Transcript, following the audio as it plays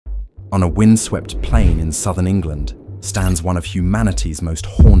On a windswept plain in southern England stands one of humanity's most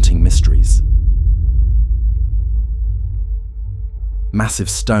haunting mysteries. Massive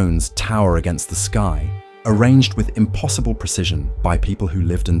stones tower against the sky, arranged with impossible precision by people who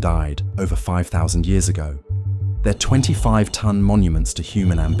lived and died over 5,000 years ago. They're 25-ton monuments to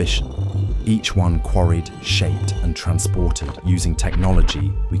human ambition, each one quarried, shaped, and transported using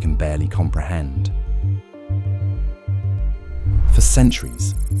technology we can barely comprehend. For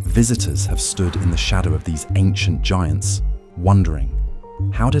centuries, visitors have stood in the shadow of these ancient giants, wondering,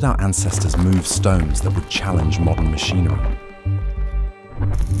 how did our ancestors move stones that would challenge modern machinery?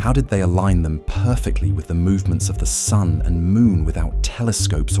 How did they align them perfectly with the movements of the sun and moon without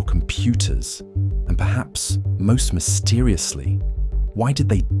telescopes or computers? And perhaps, most mysteriously, why did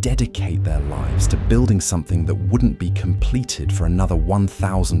they dedicate their lives to building something that wouldn't be completed for another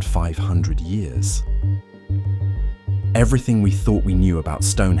 1,500 years? Everything we thought we knew about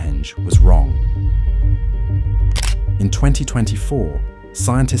Stonehenge was wrong. In 2024,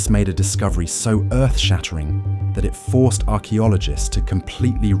 scientists made a discovery so earth-shattering that it forced archaeologists to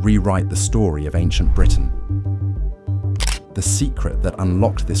completely rewrite the story of ancient Britain. The secret that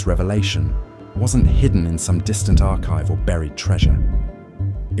unlocked this revelation wasn't hidden in some distant archive or buried treasure.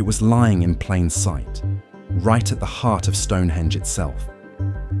 It was lying in plain sight, right at the heart of Stonehenge itself.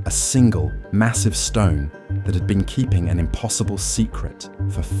 A single, massive stone that had been keeping an impossible secret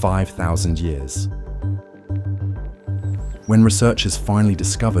for 5,000 years. When researchers finally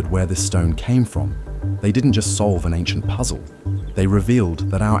discovered where this stone came from, they didn't just solve an ancient puzzle. They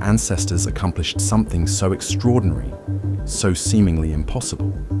revealed that our ancestors accomplished something so extraordinary, so seemingly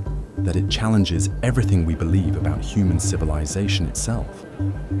impossible, that it challenges everything we believe about human civilization itself.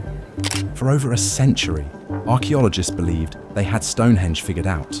 For over a century, archaeologists believed they had Stonehenge figured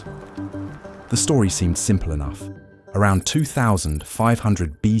out. The story seemed simple enough. Around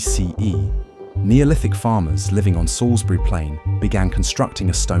 2500 BCE, Neolithic farmers living on Salisbury Plain began constructing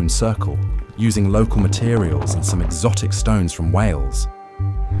a stone circle, using local materials and some exotic stones from Wales.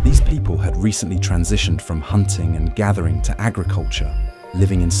 These people had recently transitioned from hunting and gathering to agriculture,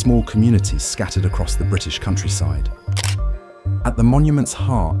 living in small communities scattered across the British countryside. At the monument's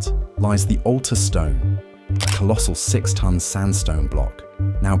heart lies the altar stone, a colossal 6-ton sandstone block,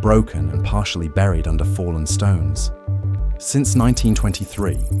 now broken and partially buried under fallen stones. Since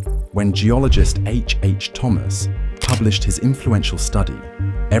 1923, when geologist H. Thomas published his influential study,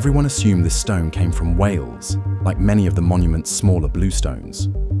 everyone assumed this stone came from Wales, like many of the monument's smaller bluestones.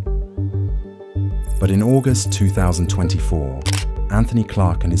 But in August 2024, Anthony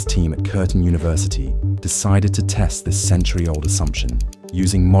Clark and his team at Curtin University decided to test this century-old assumption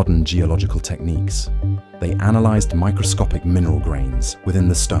using modern geological techniques. They analyzed microscopic mineral grains within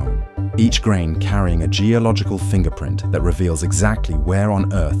the stone, each grain carrying a geological fingerprint that reveals exactly where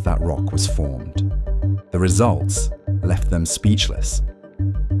on Earth that rock was formed. The results left them speechless.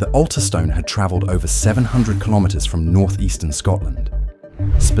 The altar stone had traveled over 700 kilometers from northeastern Scotland,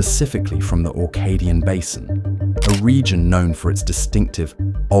 specifically from the Orcadian Basin, a region known for its distinctive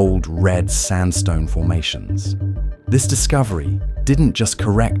old red sandstone formations. This discovery didn't just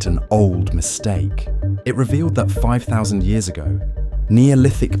correct an old mistake. It revealed that 5,000 years ago,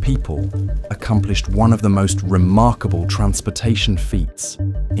 Neolithic people accomplished one of the most remarkable transportation feats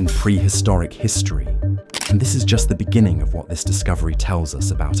in prehistoric history. And this is just the beginning of what this discovery tells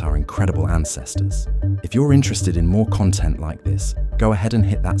us about our incredible ancestors. If you're interested in more content like this, go ahead and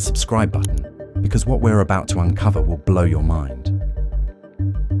hit that subscribe button, because what we're about to uncover will blow your mind.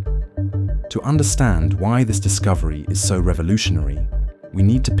 To understand why this discovery is so revolutionary, we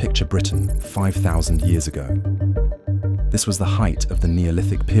need to picture Britain 5,000 years ago. This was the height of the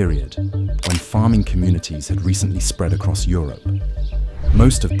Neolithic period, when farming communities had recently spread across Europe.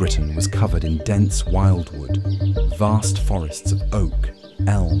 Most of Britain was covered in dense wildwood, vast forests of oak,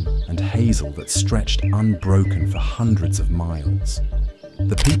 elm, and hazel that stretched unbroken for hundreds of miles.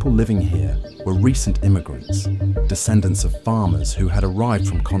 The people living here were recent immigrants, descendants of farmers who had arrived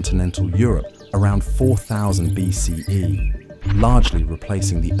from continental Europe around 4000 BCE, largely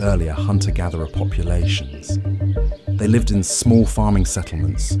replacing the earlier hunter-gatherer populations. They lived in small farming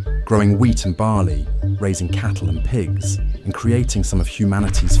settlements, growing wheat and barley, raising cattle and pigs, and creating some of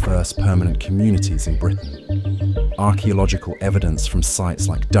humanity's first permanent communities in Britain. Archaeological evidence from sites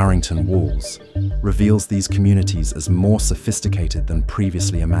like Durrington Walls reveals these communities as more sophisticated than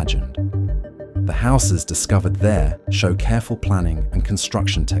previously imagined. The houses discovered there show careful planning and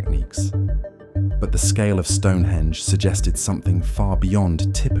construction techniques. But the scale of Stonehenge suggested something far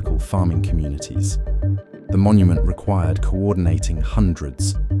beyond typical farming communities. The monument required coordinating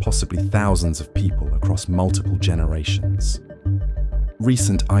hundreds, possibly thousands of people across multiple generations.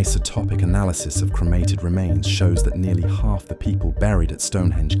 Recent isotopic analysis of cremated remains shows that nearly half the people buried at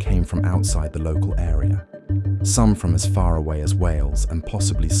Stonehenge came from outside the local area, some from as far away as Wales and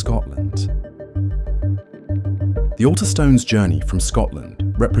possibly Scotland. The altar stone's journey from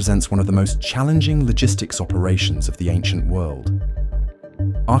Scotland represents one of the most challenging logistics operations of the ancient world.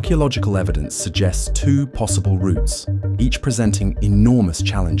 Archaeological evidence suggests two possible routes, each presenting enormous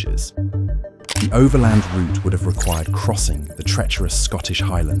challenges. The overland route would have required crossing the treacherous Scottish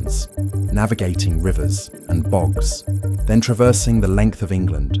Highlands, navigating rivers and bogs, then traversing the length of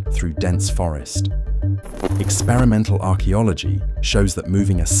England through dense forest. Experimental archaeology shows that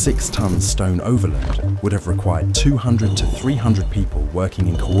moving a 6-ton stone overland would have required 200 to 300 people working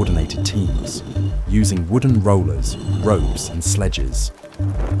in coordinated teams, using wooden rollers, ropes and sledges.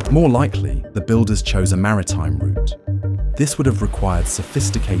 More likely, the builders chose a maritime route. This would have required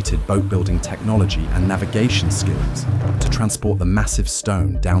sophisticated boat-building technology and navigation skills to transport the massive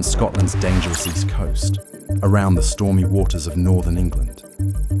stone down Scotland's dangerous east coast, around the stormy waters of northern England,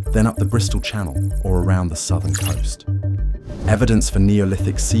 then up the Bristol Channel or around the southern coast. Evidence for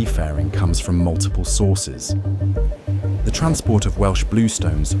Neolithic seafaring comes from multiple sources. The transport of Welsh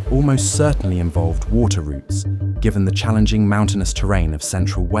bluestones almost certainly involved water routes, given the challenging mountainous terrain of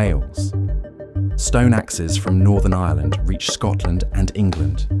central Wales. Stone axes from Northern Ireland reached Scotland and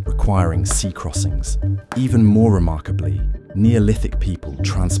England, requiring sea crossings. Even more remarkably, Neolithic people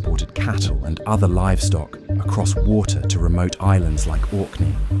transported cattle and other livestock across water to remote islands like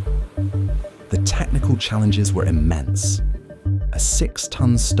Orkney. The technical challenges were immense. A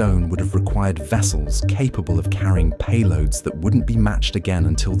 6-ton stone would have required vessels capable of carrying payloads that wouldn't be matched again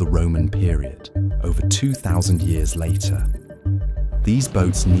until the Roman period, over 2,000 years later. These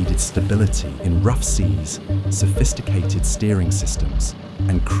boats needed stability in rough seas, sophisticated steering systems,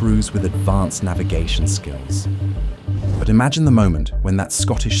 and crews with advanced navigation skills. But imagine the moment when that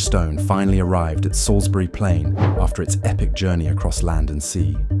Scottish stone finally arrived at Salisbury Plain after its epic journey across land and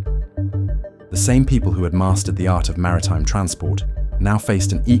sea. The same people who had mastered the art of maritime transport now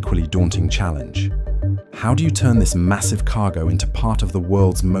faced an equally daunting challenge. How do you turn this massive cargo into part of the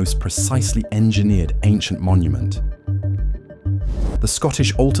world's most precisely engineered ancient monument? The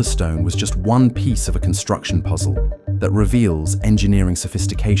Scottish altar stone was just one piece of a construction puzzle that reveals engineering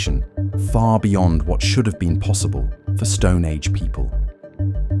sophistication far beyond what should have been possible for Stone Age people.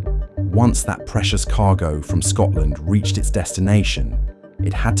 Once that precious cargo from Scotland reached its destination,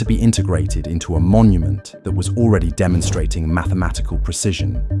 it had to be integrated into a monument that was already demonstrating mathematical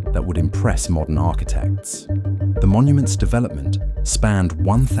precision that would impress modern architects. The monument's development spanned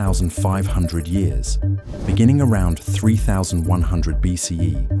 1,500 years, beginning around 3,100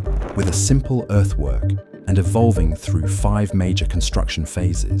 BCE, with a simple earthwork and evolving through 5 major construction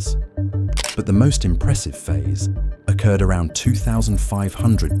phases. But the most impressive phase occurred around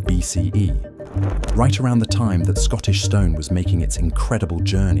 2,500 BCE, right around the time that Scottish stone was making its incredible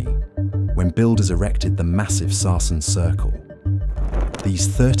journey, when builders erected the massive Sarsen Circle. These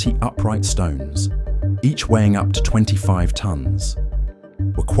 30 upright stones, each weighing up to 25 tons,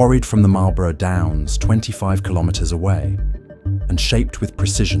 were quarried from the Marlborough Downs 25 kilometers away and shaped with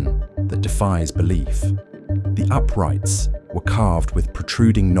precision that defies belief. The uprights were carved with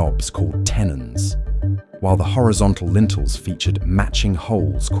protruding knobs called tenons, while the horizontal lintels featured matching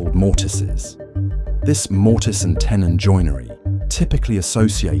holes called mortices. This mortise and tenon joinery, typically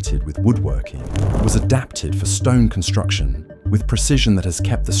associated with woodworking, was adapted for stone construction with precision that has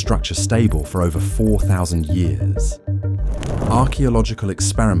kept the structure stable for over 4,000 years. Archaeological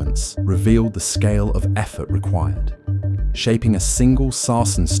experiments revealed the scale of effort required. Shaping a single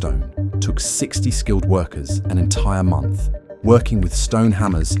Sarsen stone took 60 skilled workers an entire month, working with stone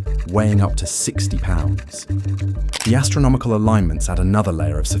hammers weighing up to 60 pounds. The astronomical alignments add another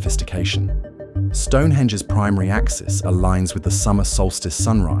layer of sophistication. Stonehenge's primary axis aligns with the summer solstice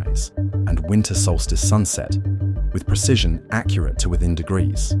sunrise and winter solstice sunset, with precision accurate to within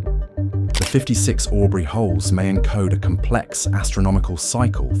degrees. The 56 Aubrey holes may encode a complex astronomical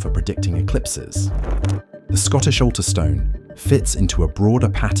cycle for predicting eclipses. The Scottish altar stone fits into a broader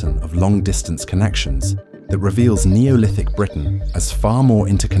pattern of long-distance connections that reveals Neolithic Britain as far more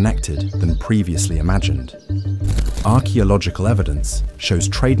interconnected than previously imagined. Archaeological evidence shows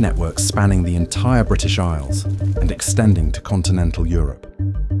trade networks spanning the entire British Isles and extending to continental Europe.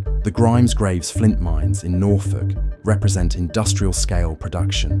 The Grimes Graves flint mines in Norfolk represent industrial-scale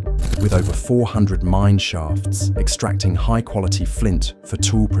production, with over 400 mine shafts extracting high-quality flint for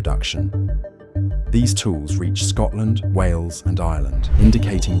tool production. These tools reach Scotland, Wales and Ireland,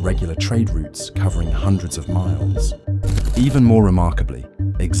 indicating regular trade routes covering hundreds of miles. Even more remarkably,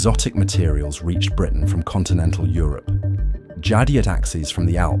 exotic materials reached Britain from continental Europe. Jadeite axes from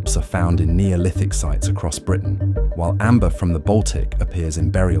the Alps are found in Neolithic sites across Britain, while amber from the Baltic appears in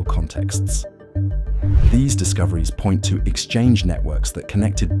burial contexts. These discoveries point to exchange networks that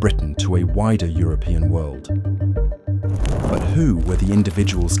connected Britain to a wider European world. But who were the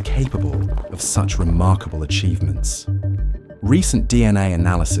individuals capable of such remarkable achievements? Recent DNA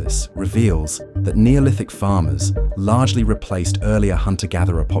analysis reveals that Neolithic farmers largely replaced earlier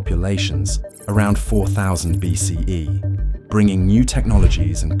hunter-gatherer populations around 4000 BCE, bringing new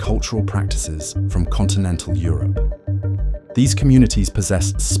technologies and cultural practices from continental Europe. These communities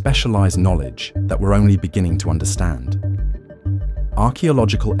possessed specialized knowledge that we're only beginning to understand.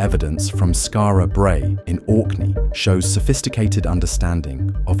 Archaeological evidence from Skara Brae in Orkney shows sophisticated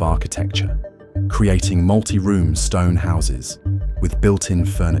understanding of architecture, creating multi-room stone houses with built-in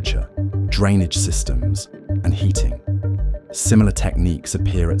furniture, drainage systems, and heating. Similar techniques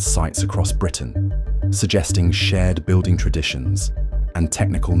appear at sites across Britain, suggesting shared building traditions and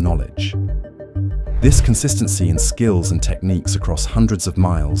technical knowledge. This consistency in skills and techniques across hundreds of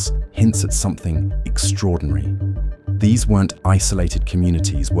miles hints at something extraordinary. These weren't isolated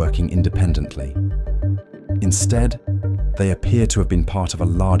communities working independently. Instead, they appear to have been part of a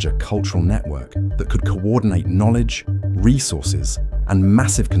larger cultural network that could coordinate knowledge, resources, and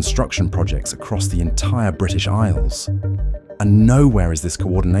massive construction projects across the entire British Isles. And nowhere is this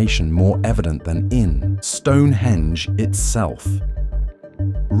coordination more evident than in Stonehenge itself.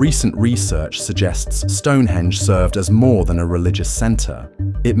 Recent research suggests Stonehenge served as more than a religious centre.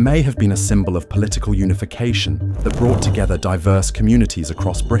 It may have been a symbol of political unification that brought together diverse communities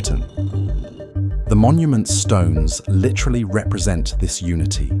across Britain. The monument's stones literally represent this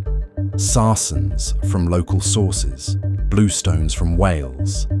unity. Sarsens from local sources, bluestones from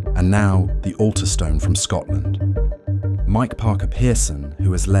Wales, and now the altar stone from Scotland. Mike Parker Pearson,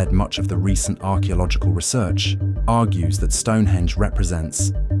 who has led much of the recent archaeological research, argues that Stonehenge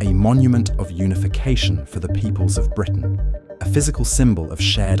represents a monument of unification for the peoples of Britain, a physical symbol of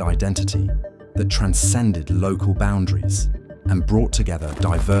shared identity that transcended local boundaries and brought together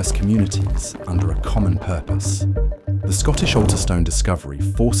diverse communities under a common purpose. The Scottish altar stone discovery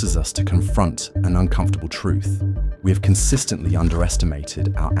forces us to confront an uncomfortable truth. We have consistently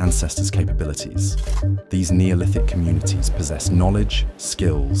underestimated our ancestors' capabilities. These Neolithic communities possess knowledge,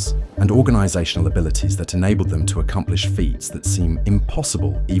 skills, and organizational abilities that enabled them to accomplish feats that seem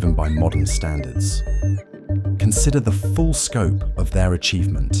impossible even by modern standards. Consider the full scope of their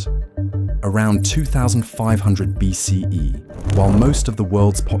achievement. Around 2500 BCE, while most of the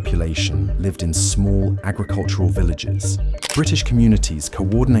world's population lived in small agricultural villages, British communities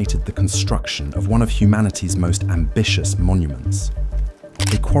coordinated the construction of one of humanity's most ambitious monuments.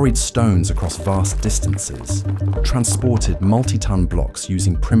 They quarried stones across vast distances, transported multi-ton blocks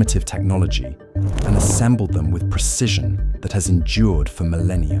using primitive technology, and assembled them with precision that has endured for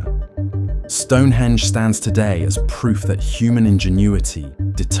millennia. Stonehenge stands today as proof that human ingenuity,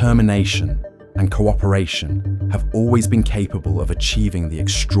 determination, and cooperation have always been capable of achieving the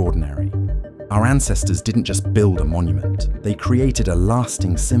extraordinary. Our ancestors didn't just build a monument, they created a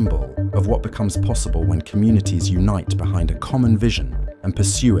lasting symbol of what becomes possible when communities unite behind a common vision and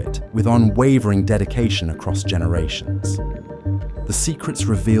pursue it with unwavering dedication across generations. The secrets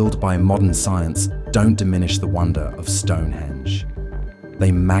revealed by modern science don't diminish the wonder of Stonehenge.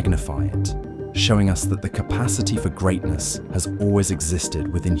 They magnify it, showing us that the capacity for greatness has always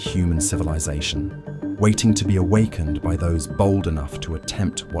existed within human civilization, waiting to be awakened by those bold enough to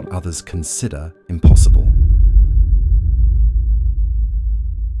attempt what others consider impossible.